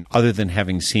you. I mean, other than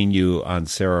having seen you on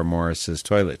Sarah Morris's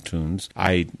Toilet Tunes,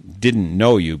 I didn't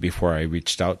know you before I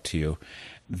reached out to you.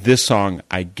 This song,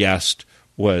 I guessed,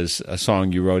 was a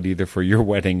song you wrote either for your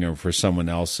wedding or for someone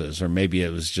else's, or maybe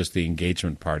it was just the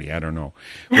engagement party. I don't know.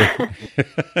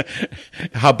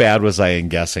 How bad was I in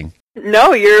guessing?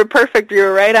 No, you're perfect. You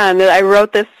were right on. I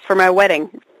wrote this for my wedding.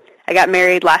 I got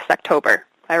married last October.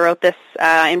 I wrote this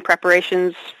in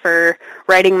preparations for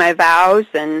writing my vows,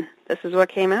 and this is what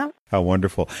came out. How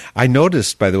wonderful. I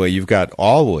noticed, by the way, you've got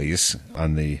Always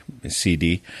on the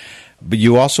CD, but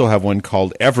you also have one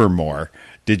called Evermore.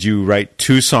 Did you write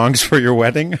two songs for your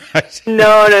wedding?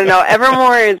 No.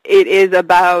 Evermore, it is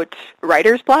about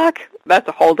writer's block. That's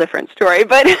a whole different story,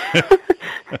 but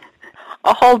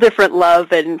a whole different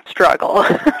love and struggle.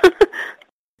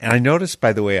 And I noticed,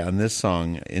 by the way, on this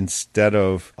song, instead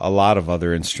of a lot of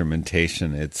other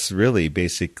instrumentation, it's really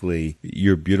basically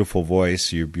your beautiful voice,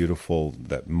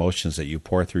 the emotions that you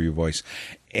pour through your voice,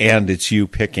 and it's you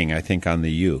picking, I think, on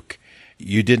the uke.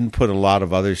 You didn't put a lot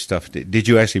of other stuff. Did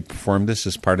you actually perform this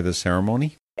as part of the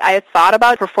ceremony? I had thought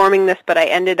about performing this, but I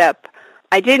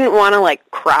didn't want to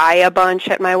cry a bunch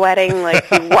at my wedding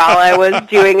while I was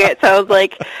doing it. So I was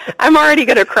like, I'm already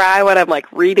going to cry when I'm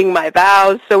reading my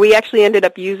vows. So we actually ended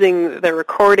up using the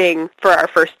recording for our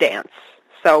first dance.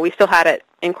 So we still had it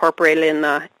incorporated in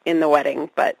the wedding,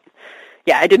 but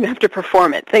yeah, I didn't have to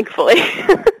perform it, thankfully.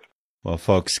 Well,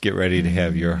 folks, get ready to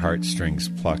have your heartstrings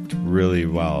plucked really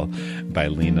well by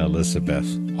Lena Elizabeth,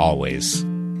 Always.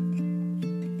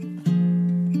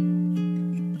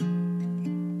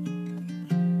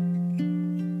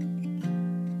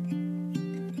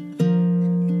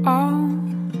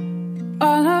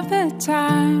 All of the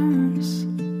times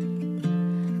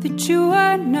that you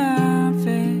were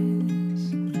nervous,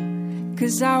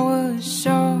 'cause I was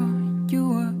sure you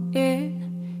were it.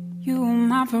 You were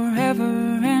my forever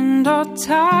and all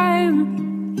time.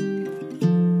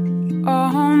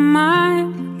 Oh,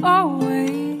 mine, always.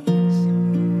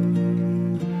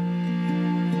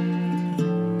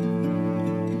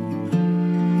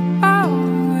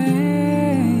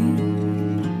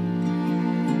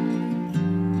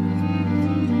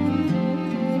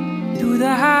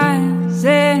 The highs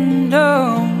and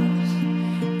lows,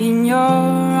 in your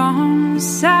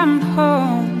arms I'm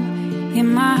home.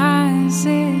 In my eyes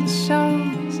it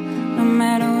shows, no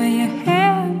matter where your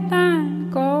headline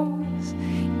goes,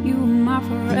 you are my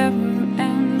forever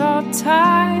and all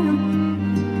time.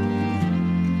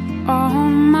 All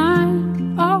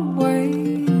mine,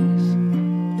 always.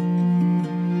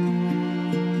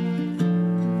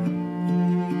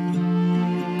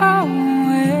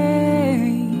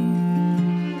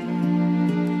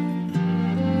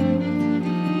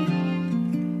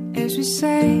 As we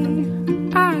say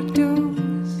I do,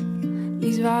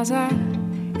 these vows I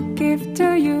give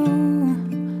to you,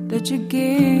 that you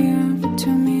give to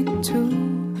me too.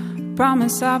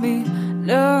 Promise I'll be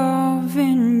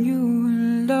loving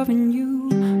you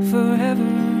forever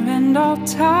and all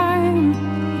time.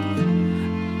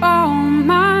 all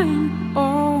mine,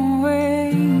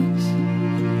 always,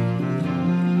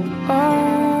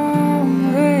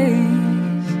 always,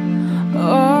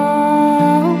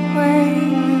 always.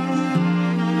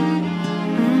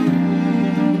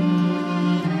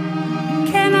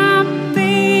 Can I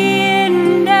be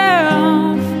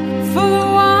enough for the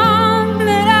one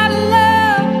that I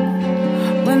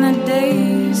love when the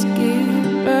days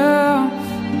get rough?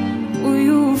 Will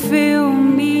you fill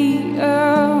me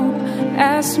up?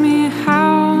 Ask me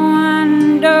how I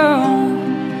know.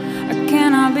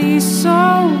 Can I be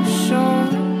so sure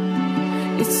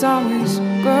it's always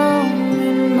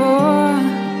growing more?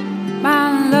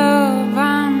 My love,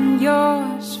 I'm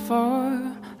yours for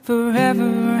forever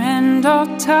and all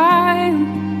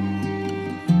time.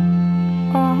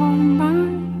 All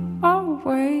mine,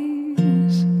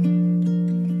 always.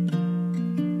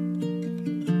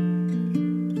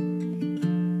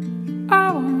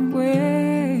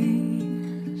 Always.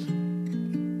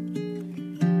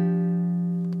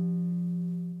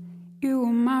 You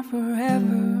are my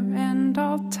forever and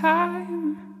all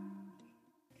time.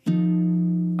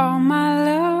 All my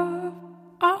love,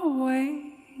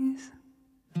 always.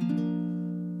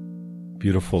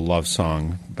 Beautiful love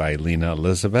song by Lena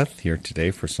Elizabeth here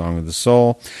today for Song of the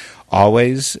Soul.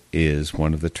 Always is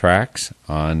one of the tracks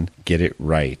on Get It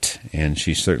Right, and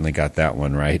she certainly got that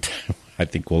one right. I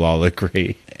think we'll all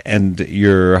agree. And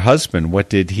your husband, what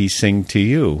did he sing to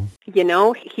you? You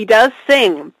know, he does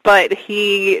sing, but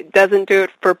he doesn't do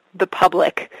it for the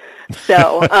public.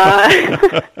 So,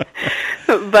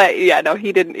 but yeah, no,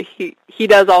 he didn't. He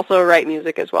does also write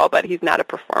music as well, but he's not a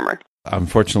performer.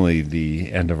 Unfortunately,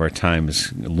 the end of our time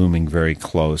is looming very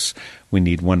close. We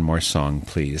need one more song,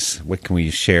 please. What can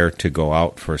we share to go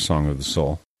out for Song of the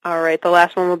Soul? All right, the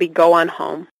last one will be Go On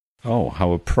Home. Oh,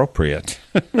 how appropriate.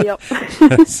 Yep.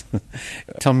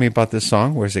 Tell me about this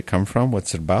song. Where's it come from?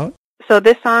 What's it about? So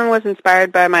this song was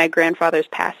inspired by my grandfather's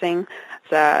passing.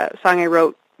 It's a song I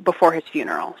wrote before his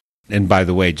funeral. And by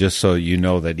the way, just so you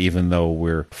know that even though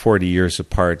we're 40 years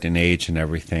apart in age and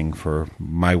everything, for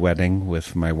my wedding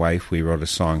with my wife, we wrote a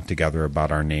song together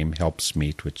about our name,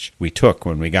 Helpsmeet, which we took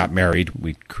when we got married.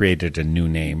 We created a new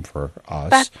name for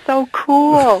us. That's so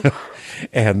cool.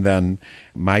 And then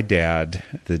my dad,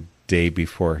 the day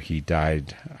before he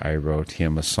died, I wrote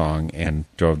him a song and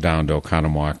drove down to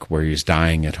Oconomowoc where he was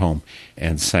dying at home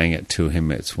and sang it to him.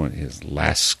 It's when his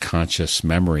last conscious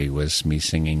memory was me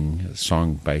singing a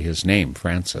song by his name,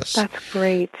 Francis. That's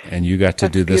great. And you got to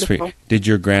That's do this. beautiful. Did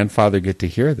your grandfather get to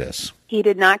hear this? He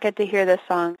did not get to hear this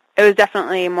song. It was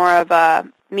definitely more of a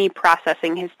me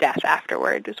processing his death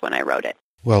afterward is when I wrote it.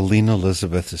 Well, Lena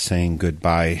Elizabeth is saying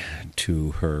goodbye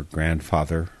to her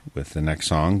grandfather with the next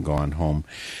song, Go On Home.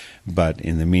 But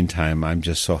in the meantime, I'm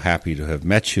just so happy to have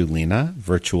met you, Lena,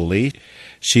 virtually.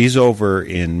 She's over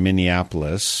in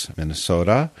Minneapolis,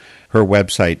 Minnesota. Her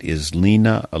website is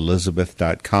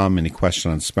lenaelizabeth.com. Any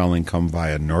question on spelling, come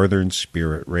via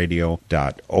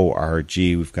northernspiritradio.org.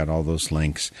 We've got all those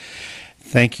links.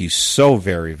 Thank you so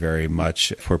very, very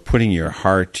much for putting your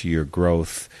heart, your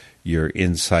growth, your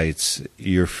insights,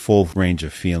 your full range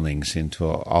of feelings into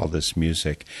all this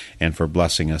music, and for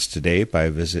blessing us today by a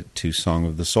visit to Song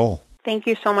of the Soul. Thank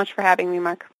you so much for having me,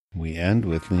 Mark. We end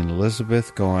with Lena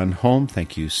Elizabeth, Go On Home.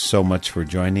 Thank you so much for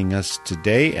joining us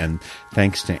today, and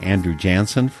thanks to Andrew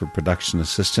Jansen for production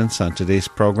assistance on today's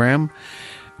program.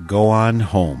 Go On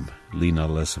Home, Lena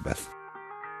Elizabeth.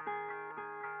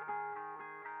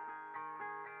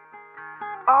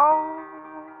 Oh,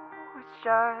 it's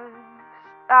just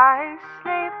like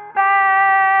sleeping.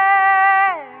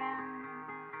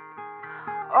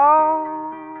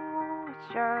 Oh, it's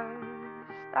just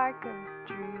like a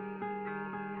dream.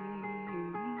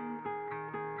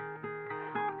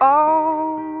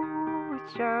 Oh,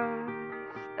 it's just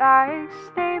like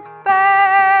sleeping.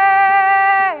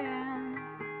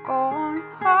 Going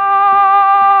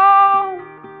home.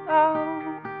 Oh,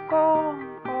 going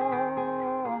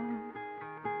home.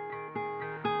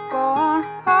 Going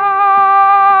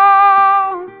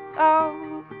home,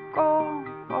 oh, going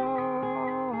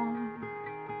home.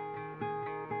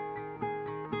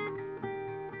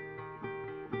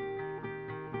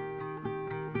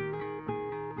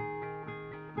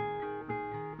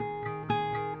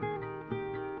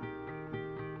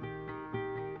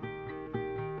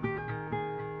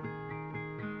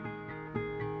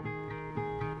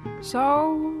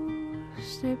 Soul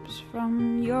slips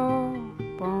from your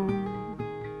bone.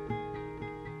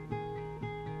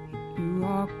 You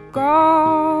are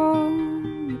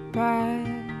gone, you're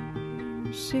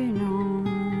passing on.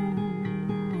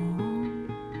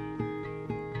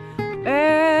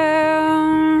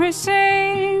 Memory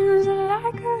sings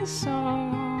like a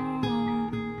song.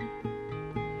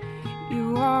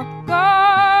 walk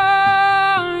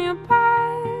on, you're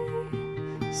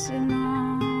passing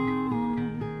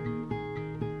on.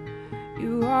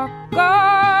 You walk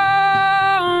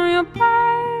on, you're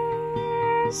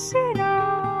passing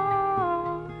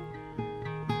on.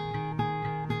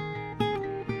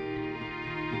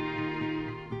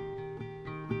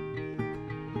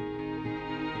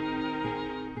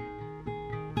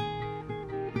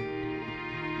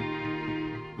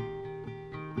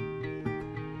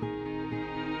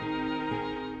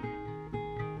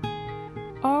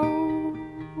 Oh,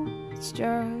 it's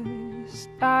just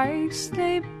like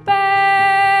sleeping.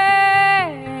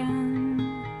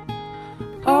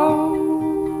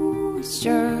 Oh, it's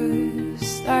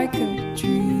just like a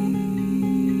dream.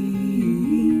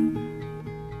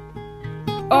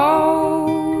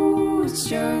 Oh, it's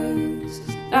just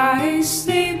like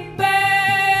sleeping.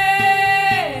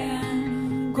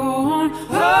 Go on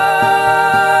home,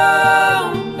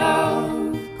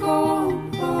 love, go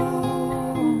on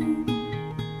home.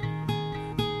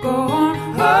 Go on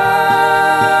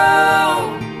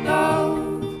home,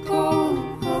 love, go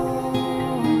on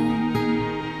home.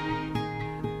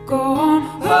 Go on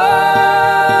home,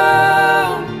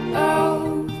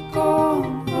 love, go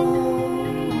on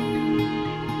home.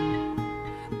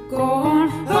 Go on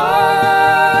home,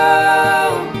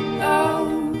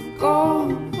 love, go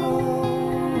on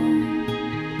home.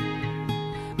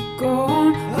 Go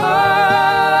on home,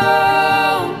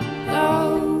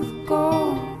 love, go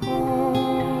on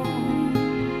home.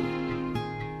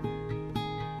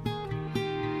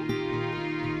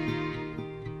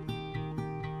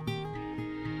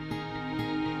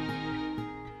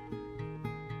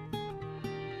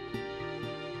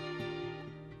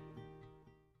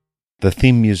 The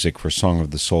theme music for Song of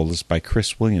the Soul is by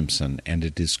Chris Williamson, and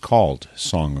it is called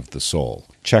Song of the Soul.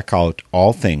 Check out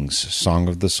all things Song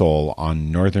of the Soul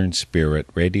on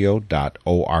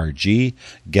northernspiritradio.org,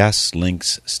 guests,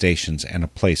 links, stations, and a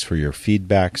place for your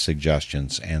feedback,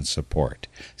 suggestions, and support.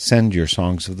 Send your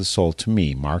Songs of the Soul to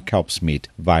me, Mark Helpsmeet,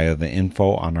 via the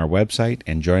info on our website,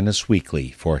 and join us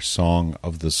weekly for Song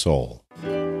of the Soul.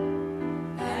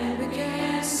 And we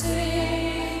can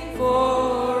sing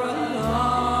for a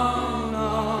long,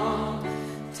 long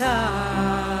time.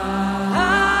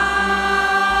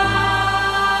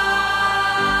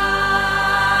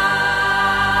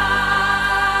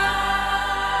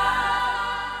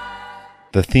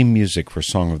 The theme music for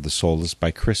Song of the Soul is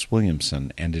by Chris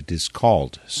Williamson, and it is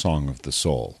called Song of the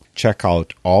Soul. Check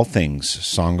out all things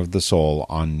Song of the Soul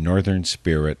on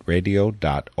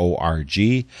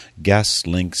northernspiritradio.org, guests,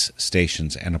 links,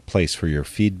 stations, and a place for your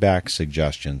feedback,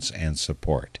 suggestions, and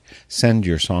support. Send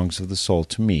your Songs of the Soul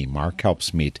to me, Mark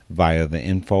Helpsmeet, via the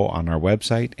info on our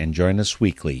website, and join us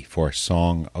weekly for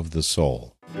Song of the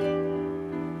Soul.